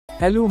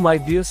Hello my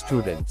dear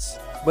students.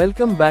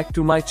 Welcome back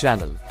to my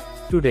channel.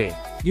 Today,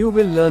 you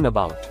will learn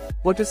about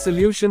what is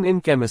solution in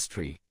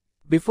chemistry.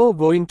 Before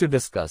going to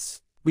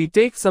discuss, we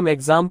take some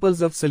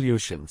examples of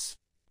solutions.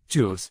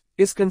 Juice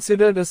is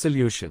considered a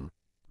solution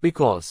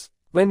because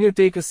when you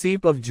take a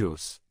sip of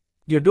juice,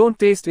 you don't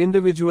taste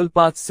individual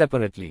parts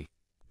separately.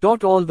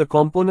 All the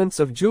components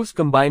of juice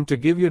combine to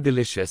give you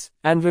delicious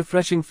and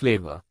refreshing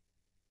flavor.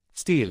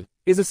 Steel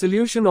is a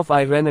solution of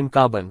iron and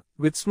carbon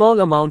with small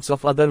amounts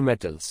of other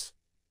metals.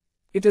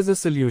 It is a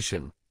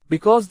solution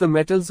because the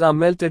metals are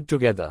melted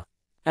together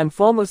and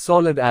form a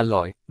solid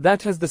alloy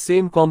that has the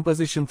same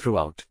composition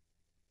throughout.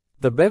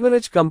 The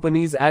beverage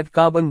companies add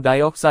carbon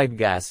dioxide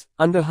gas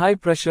under high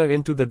pressure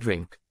into the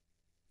drink.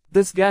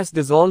 This gas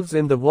dissolves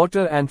in the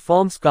water and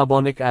forms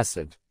carbonic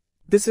acid.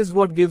 This is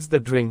what gives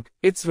the drink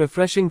its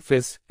refreshing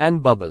fizz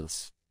and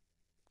bubbles.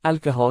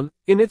 Alcohol,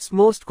 in its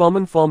most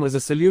common form, is a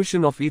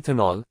solution of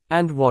ethanol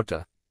and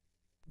water.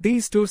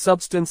 These two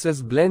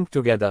substances blend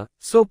together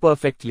so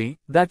perfectly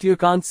that you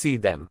can't see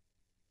them.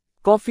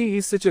 Coffee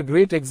is such a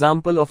great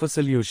example of a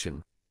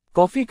solution.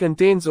 Coffee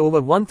contains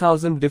over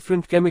 1000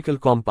 different chemical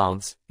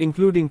compounds,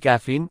 including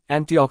caffeine,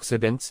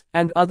 antioxidants,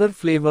 and other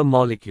flavor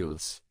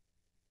molecules.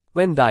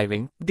 When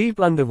diving deep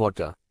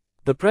underwater,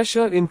 the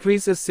pressure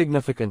increases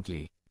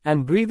significantly,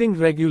 and breathing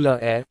regular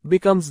air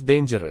becomes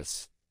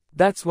dangerous.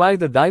 That's why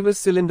the diver's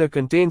cylinder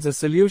contains a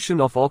solution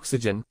of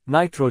oxygen,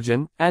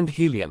 nitrogen, and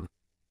helium.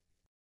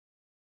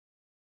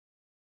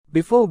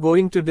 Before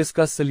going to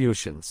discuss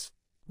solutions,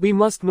 we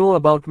must know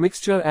about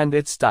mixture and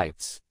its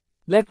types.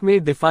 Let me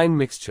define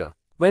mixture.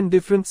 When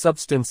different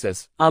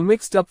substances are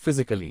mixed up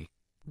physically,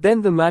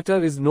 then the matter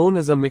is known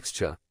as a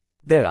mixture.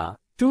 There are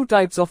two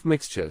types of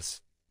mixtures: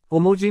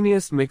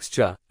 homogeneous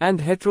mixture and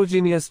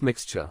heterogeneous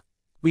mixture.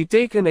 We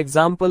take an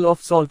example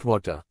of salt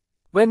water.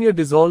 When you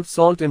dissolve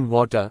salt in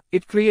water,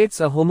 it creates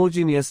a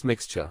homogeneous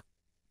mixture.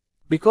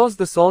 Because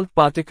the salt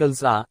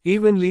particles are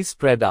evenly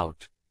spread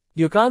out,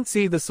 you can't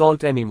see the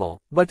salt anymore,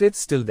 but it's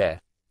still there.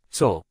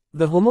 So,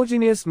 the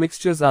homogeneous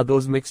mixtures are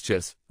those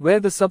mixtures where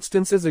the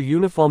substances are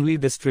uniformly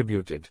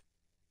distributed,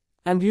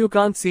 and you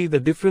can't see the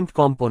different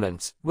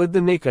components with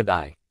the naked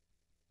eye.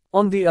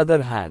 On the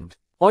other hand,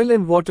 oil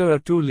and water are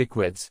two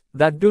liquids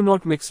that do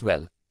not mix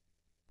well.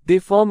 They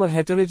form a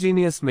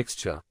heterogeneous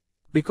mixture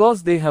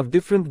because they have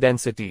different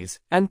densities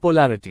and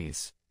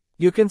polarities.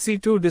 You can see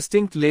two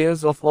distinct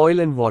layers of oil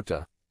and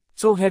water.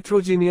 So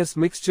heterogeneous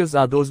mixtures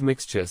are those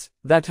mixtures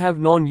that have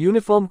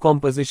non-uniform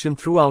composition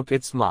throughout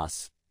its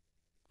mass,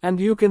 and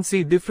you can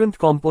see different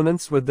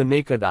components with the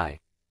naked eye.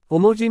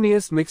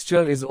 Homogeneous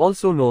mixture is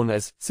also known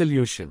as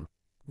solution,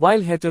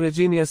 while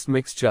heterogeneous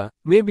mixture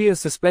may be a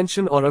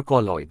suspension or a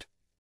colloid.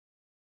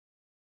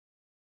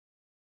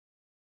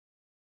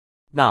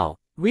 Now,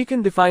 we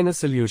can define a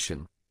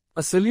solution.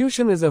 A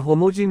solution is a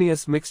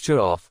homogeneous mixture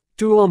of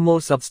two or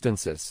more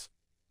substances.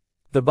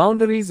 The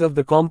boundaries of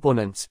the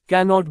components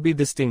cannot be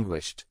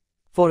distinguished.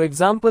 For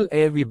example,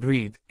 air we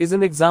breathe is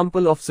an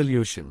example of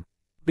solution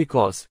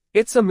because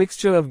it's a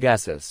mixture of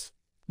gases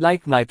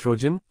like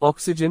nitrogen,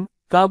 oxygen,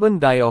 carbon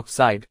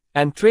dioxide,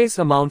 and trace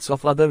amounts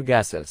of other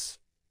gases.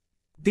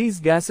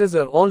 These gases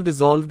are all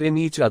dissolved in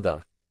each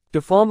other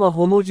to form a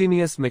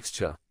homogeneous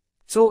mixture.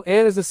 So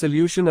air is a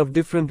solution of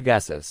different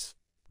gases.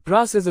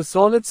 Brass is a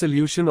solid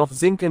solution of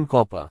zinc and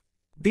copper.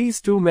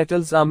 These two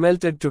metals are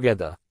melted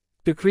together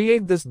to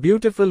create this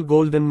beautiful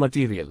golden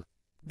material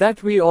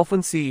that we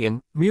often see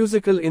in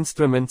musical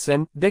instruments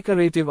and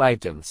decorative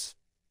items.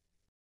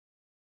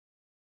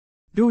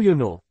 Do you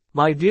know,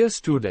 my dear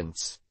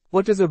students,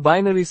 what is a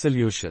binary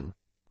solution?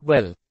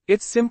 Well,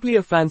 it's simply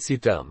a fancy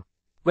term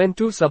when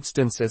two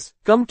substances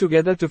come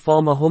together to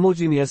form a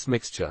homogeneous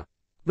mixture,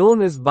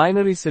 known as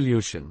binary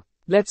solution.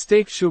 Let's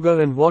take sugar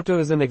and water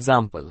as an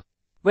example.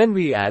 When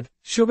we add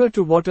sugar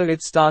to water,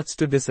 it starts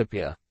to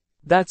disappear.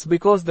 That's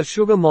because the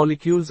sugar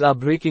molecules are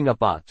breaking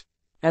apart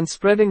and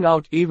spreading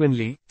out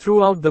evenly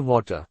throughout the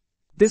water.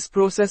 This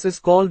process is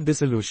called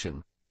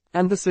dissolution,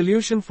 and the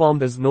solution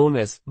formed is known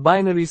as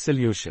binary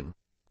solution.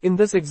 In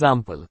this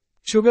example,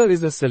 sugar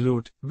is a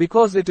solute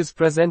because it is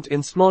present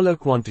in smaller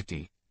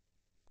quantity,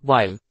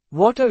 while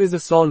water is a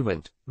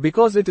solvent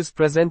because it is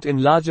present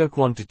in larger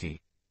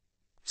quantity.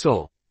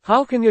 So,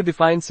 how can you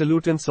define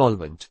solute and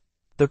solvent?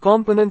 The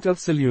component of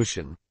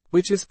solution,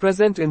 which is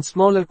present in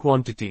smaller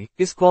quantity,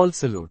 is called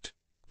solute.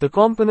 The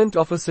component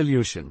of a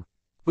solution,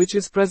 which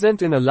is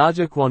present in a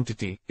larger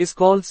quantity, is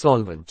called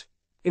solvent.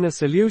 In a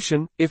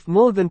solution, if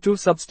more than two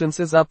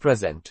substances are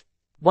present,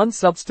 one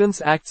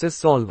substance acts as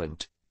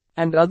solvent,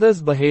 and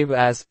others behave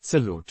as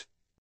solute.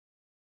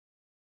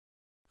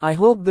 I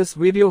hope this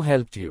video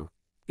helped you.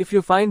 If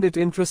you find it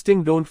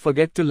interesting, don't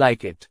forget to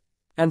like it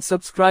and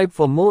subscribe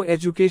for more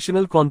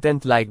educational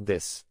content like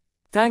this.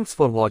 Thanks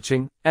for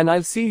watching, and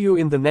I'll see you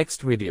in the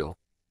next video.